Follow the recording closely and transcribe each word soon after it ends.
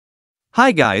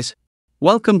Hi guys!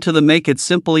 Welcome to the Make It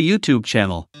Simple YouTube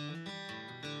channel.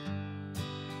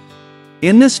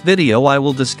 In this video I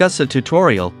will discuss a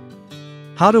tutorial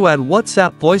how to add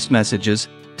WhatsApp voice messages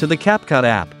to the CapCut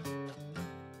app.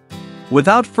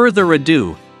 Without further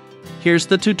ado, here's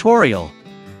the tutorial.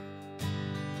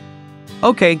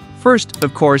 Okay, first,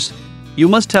 of course, you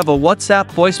must have a WhatsApp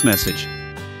voice message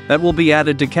that will be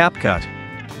added to CapCut.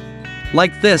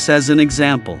 Like this as an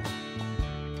example.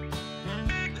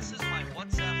 This is my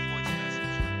WhatsApp voice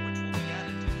message, which will be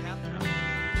added to CapCut.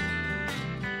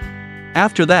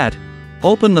 After that,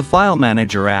 open the File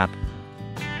Manager app.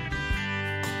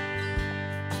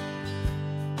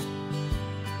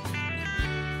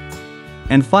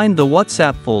 And find the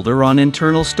WhatsApp folder on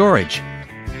internal storage.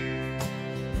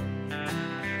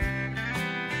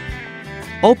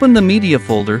 Open the Media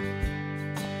folder.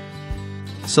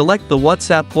 Select the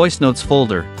WhatsApp Voice Notes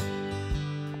folder.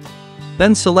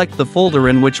 Then select the folder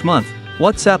in which month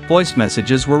WhatsApp voice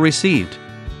messages were received.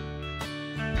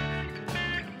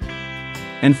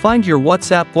 And find your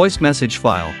WhatsApp voice message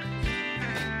file.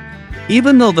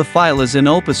 Even though the file is in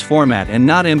Opus format and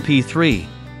not MP3,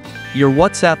 your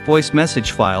WhatsApp voice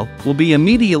message file will be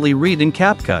immediately read in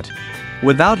CapCut,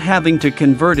 without having to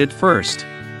convert it first.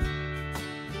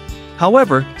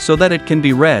 However, so that it can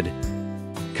be read,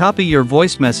 copy your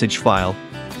voice message file,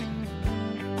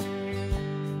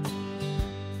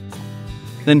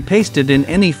 then paste it in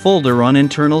any folder on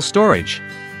internal storage.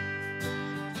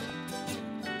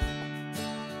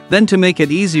 Then to make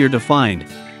it easier to find,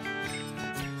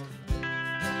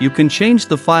 you can change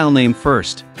the file name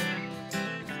first.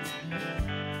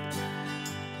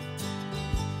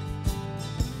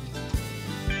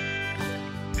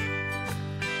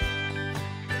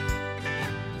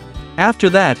 After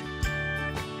that,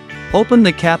 open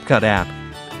the CapCut app.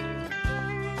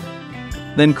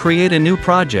 Then create a new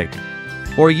project,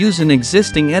 or use an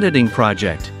existing editing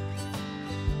project.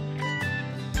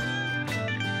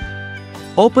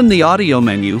 Open the audio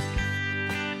menu,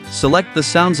 select the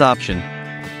sounds option.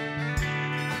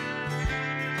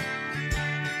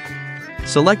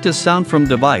 Select a sound from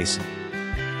device.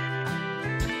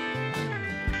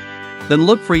 Then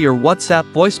look for your WhatsApp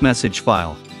voice message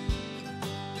file.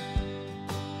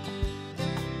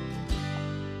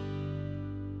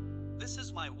 This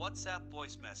is my WhatsApp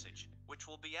voice message, which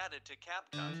will be added to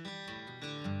CapCut.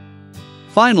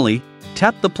 Finally,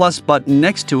 tap the plus button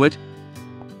next to it.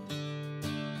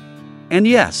 And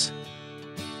yes!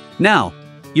 Now,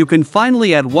 you can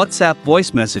finally add WhatsApp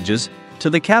voice messages to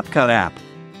the CapCut app.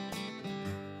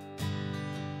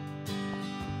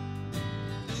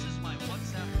 This is my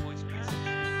WhatsApp voice message,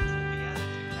 which will be added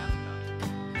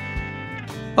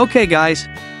to CapCut. Okay guys,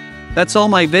 that's all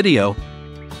my video.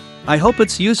 I hope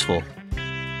it's useful.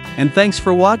 And thanks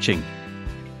for watching.